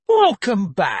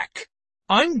Welcome back.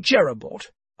 I'm JeremyBot,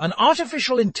 an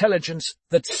artificial intelligence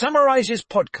that summarizes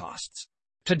podcasts.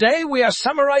 Today we are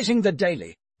summarizing The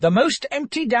Daily, the most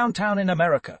empty downtown in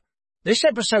America. This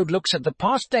episode looks at the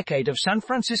past decade of San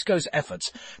Francisco's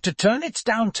efforts to turn its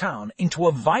downtown into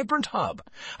a vibrant hub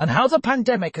and how the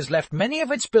pandemic has left many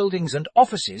of its buildings and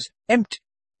offices empty.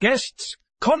 Guests,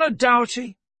 Connor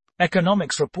Dougherty,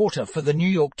 economics reporter for the New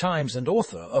York Times and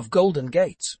author of Golden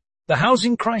Gates, The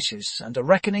Housing Crisis and a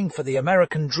Reckoning for the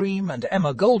American Dream, and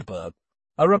Emma Goldberg,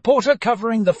 a reporter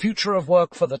covering the future of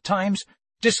work for the Times,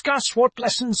 discuss what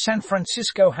lessons San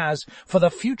Francisco has for the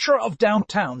future of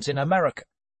downtowns in America.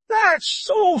 That's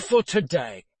all for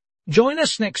today. Join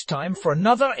us next time for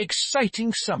another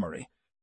exciting summary.